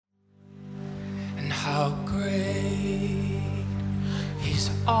how great is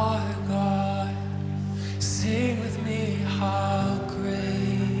our God. Sing with me, how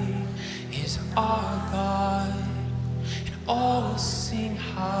great is our God. And all will sing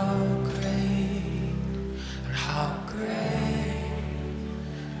how great and how great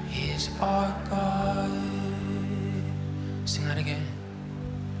is our God. Sing that again.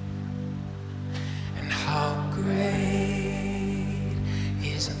 And how great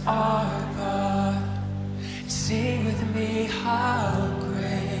is our God. Sing with me, how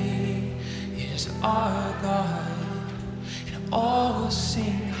great is our God. And all will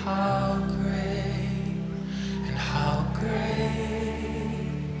sing how great and how great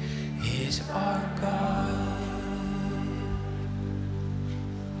is our God.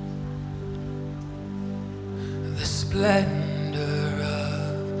 The splendor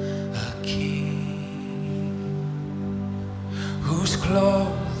of a king who's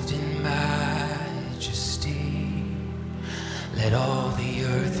clothed in majesty. Let all the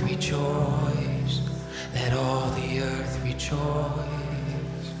earth rejoice. Let all the earth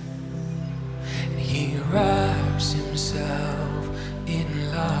rejoice. And he wraps himself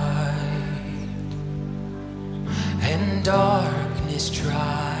in light, and darkness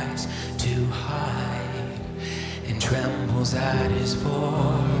tries to hide, and trembles at his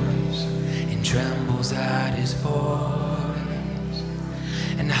voice, and trembles at his voice.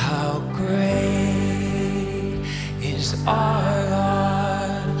 And how great is our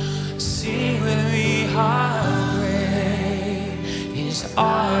God. Sing with me, how great is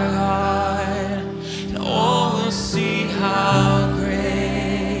our God. And all will see how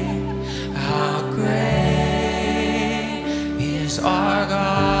great is our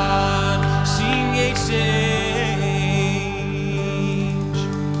God. Sing age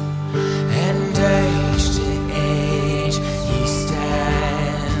and age to age he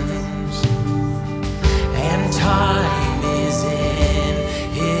stands, and time is in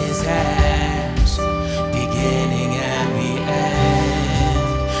his hands, beginning and the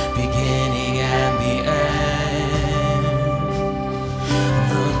end.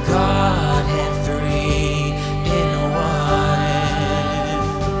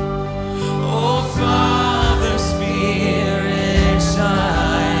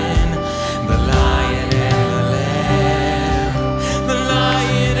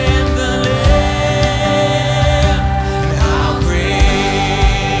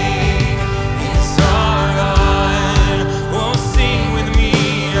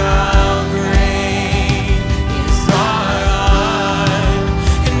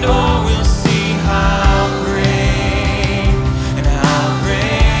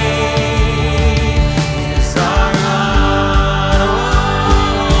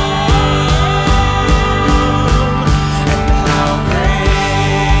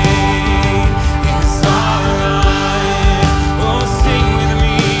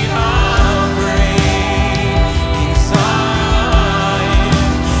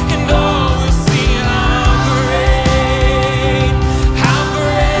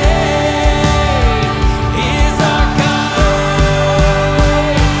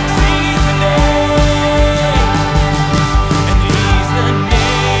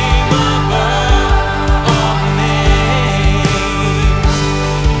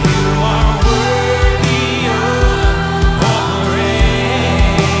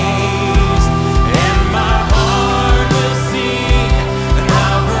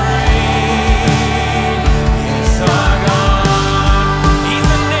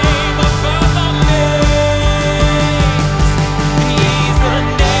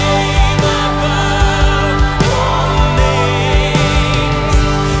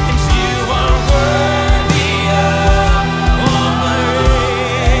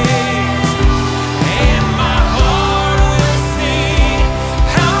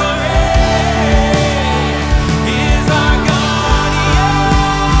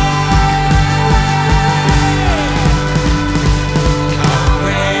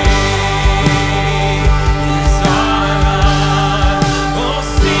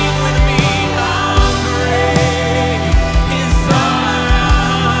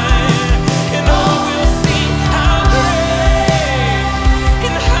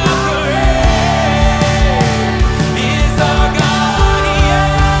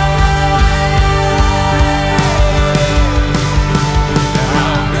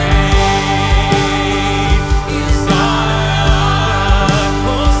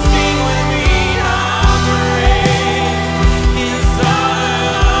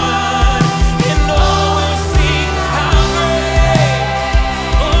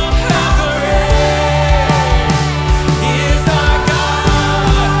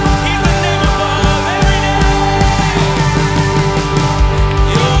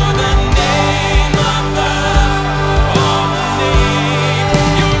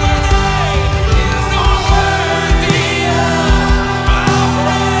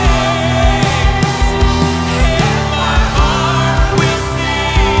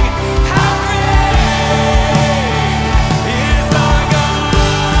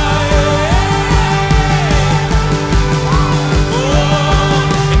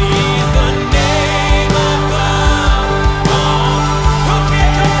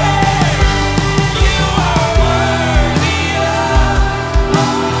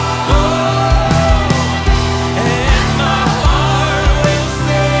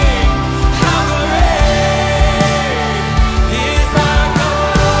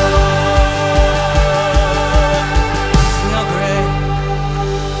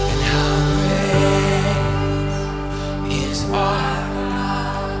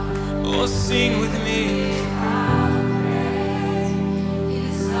 Oh, sing with me. How great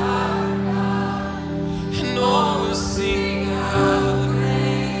is our God. And all will sing how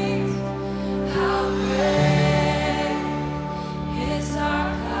great is our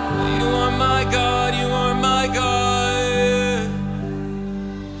God. You are my God, you are my God.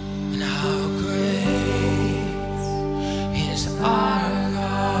 And how great is our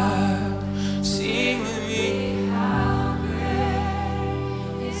God. Sing with me. How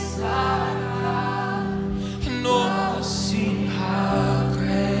great is our God. And all will sing how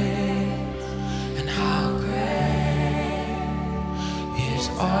great and how great is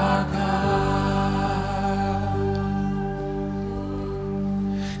our God.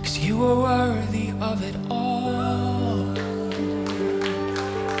 'Cause you are worthy of it all.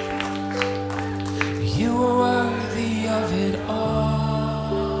 You are worthy of it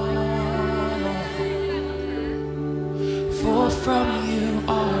all. For from you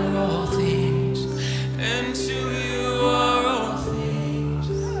are all things, and to you are all things,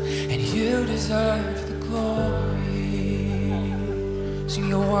 and you deserve the glory. So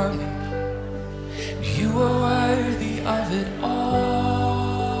you're worthy. You are worthy of it all.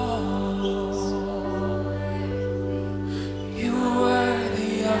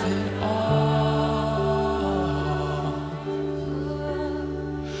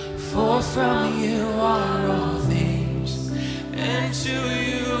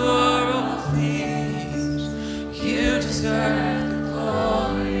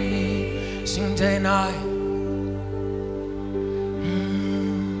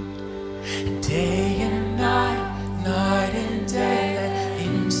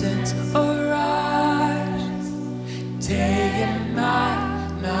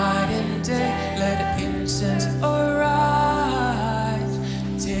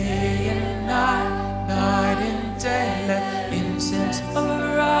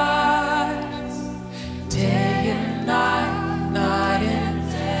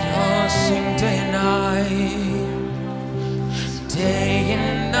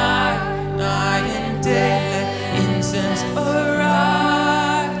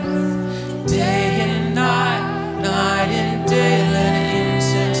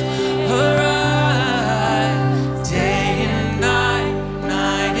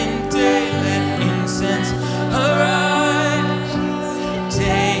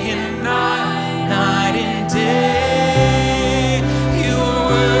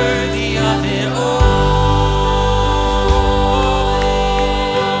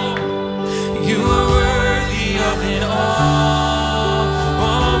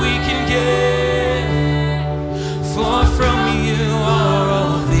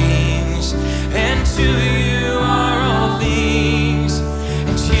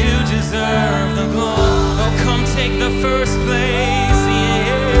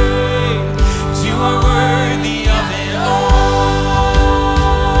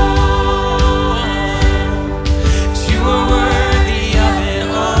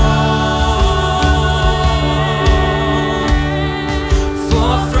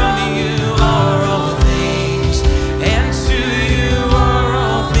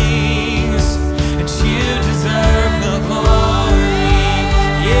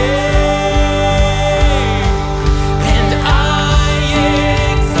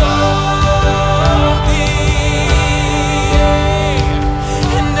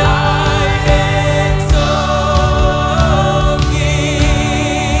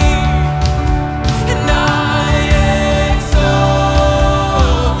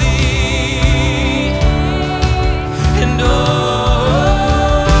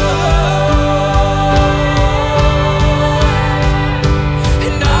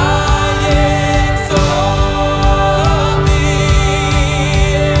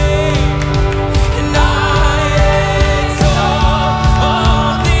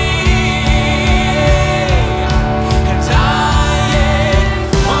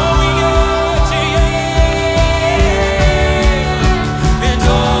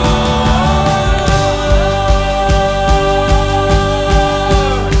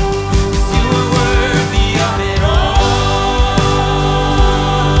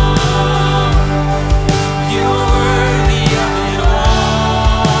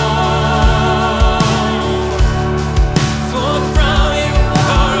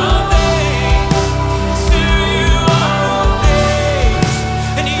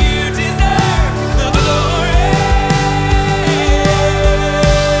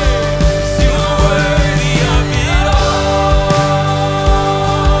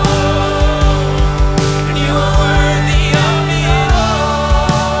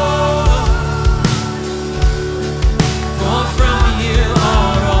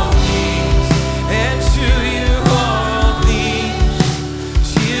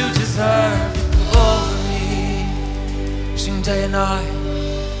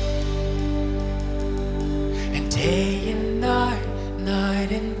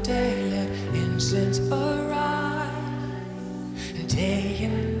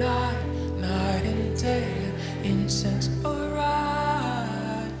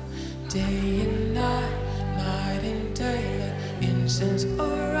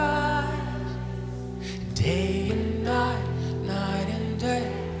 arise. Day and night, night and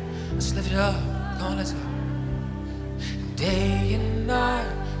day. Let's lift it up. Come on, let's go. Day and night,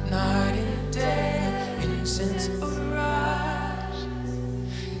 night and day. Incense arise.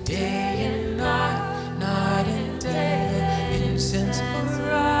 Day and night, night and day. Incense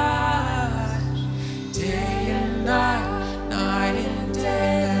arise. Day and night, night and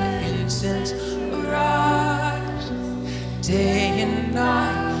day. Incense arise. Day and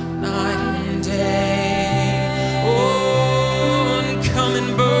night, night and day. Oh, and come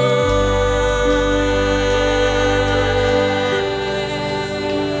and burn.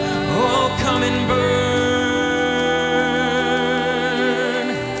 Oh, come and burn.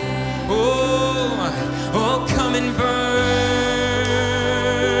 Oh, come and burn.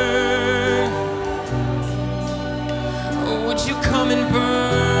 Oh, would you come and burn?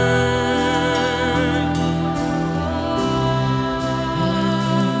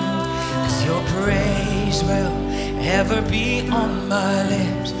 Praise will ever be on my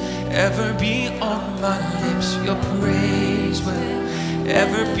lips, ever be on my lips. Your praise will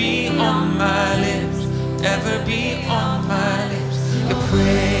ever be on my lips, ever be on my lips. Your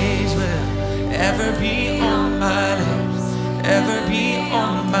praise will ever be on my lips, ever be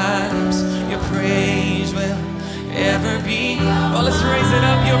on my lips. Your praise will ever be. Well, let's raise it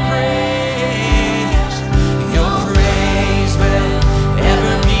up. Your praise will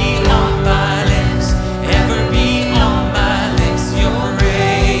ever be on my lips, ever be on my lips. Your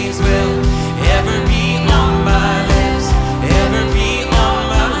praise will ever be on my lips, ever be on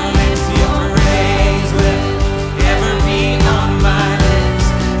my lips. Your praise will ever be on my lips,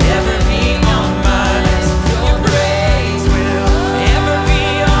 ever be on my lips. Your praise will ever be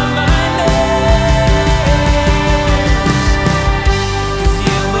on my lips. 'Cause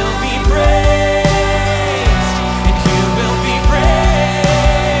you will be praised, and you will be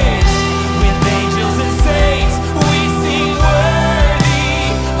praised. With angels and saints we sing, worthy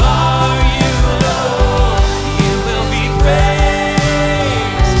are you, Lord. You will be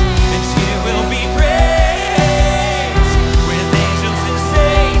praised, and you will be praised. With angels and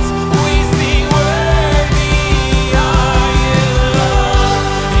saints we sing, worthy are you, Lord.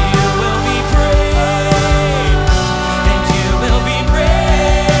 You will be praised, and you will be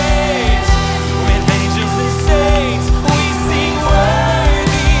praised. With angels and saints we sing,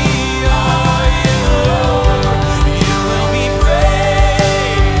 worthy are you, Lord. You will be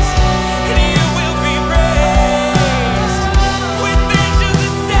praised, and you will be praised. With angels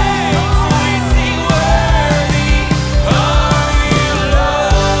and saints we sing, worthy are you,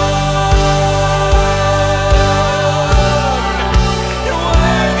 Lord. And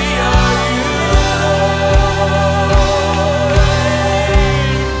worthy are you, Lord.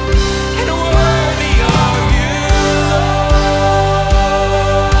 And worthy are you, Lord.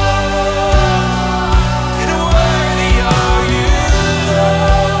 And worthy are you,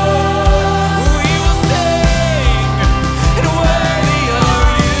 Lord. We will sing. And worthy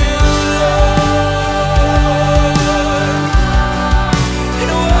are you, Lord.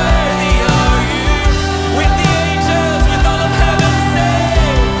 And worthy are you. With the angels, with all of heaven,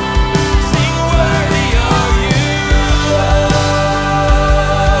 sing. Sing, worthy are you, Lord.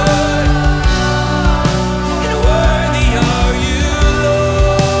 And worthy are you, Lord.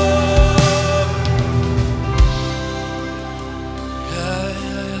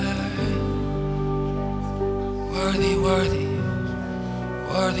 Worthy, worthy,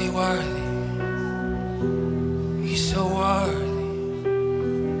 worthy, worthy. He's so worthy.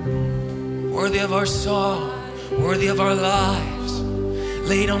 Worthy of our song, worthy of our lives,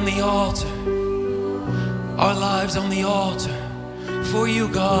 laid on the altar. Our lives on the altar. For you,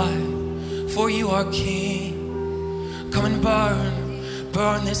 God, for you, our King. Come and burn,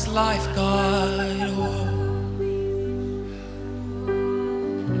 burn this life, God. Oh.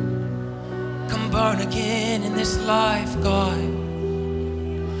 Come burn again in this life, God.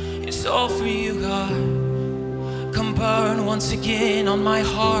 It's all for you, God. Come burn once again on my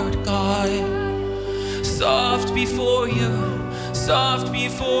heart, God. Soft before you,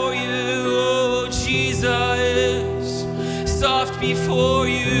 oh Jesus. Soft before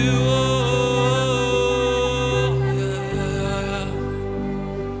you, oh yeah.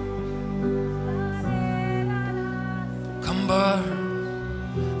 Come burn,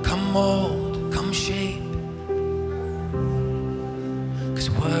 come mold, come shape. 'Cause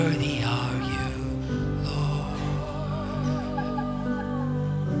worthy are you, Lord.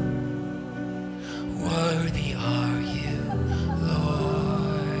 Worthy are you,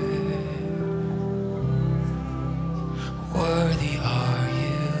 Lord. Worthy are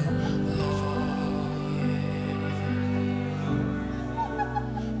you, Lord.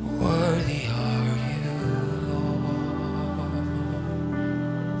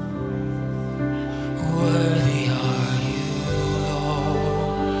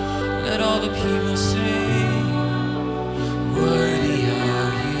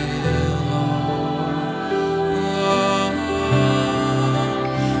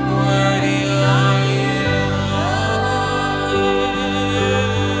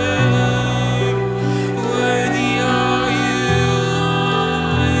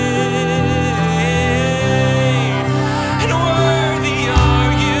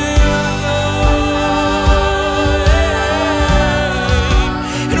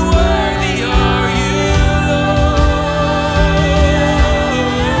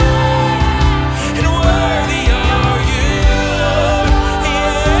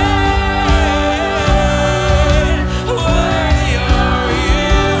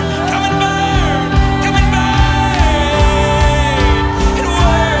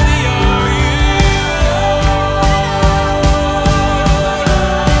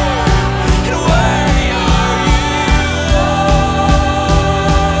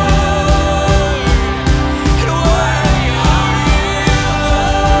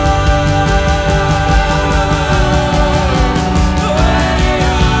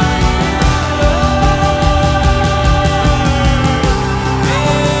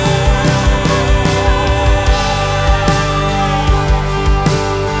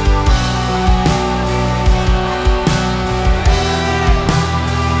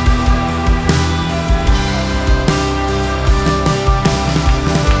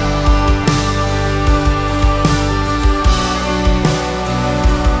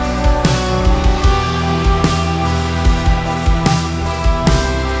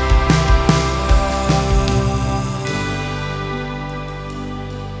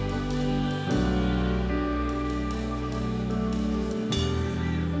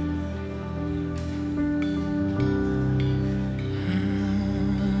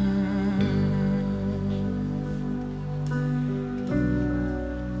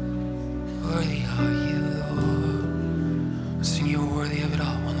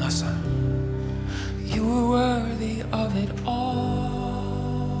 Awesome. You are worthy of it all.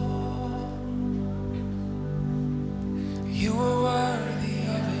 You are worthy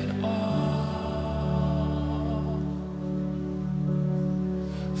of it all.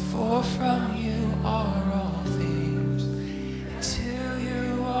 For from you are all things, to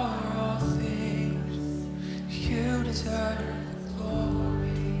you are all things. You deserve the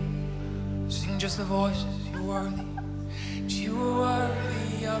glory. Sing just the voices. You're worthy. You are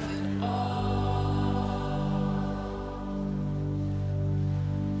worthy of it all.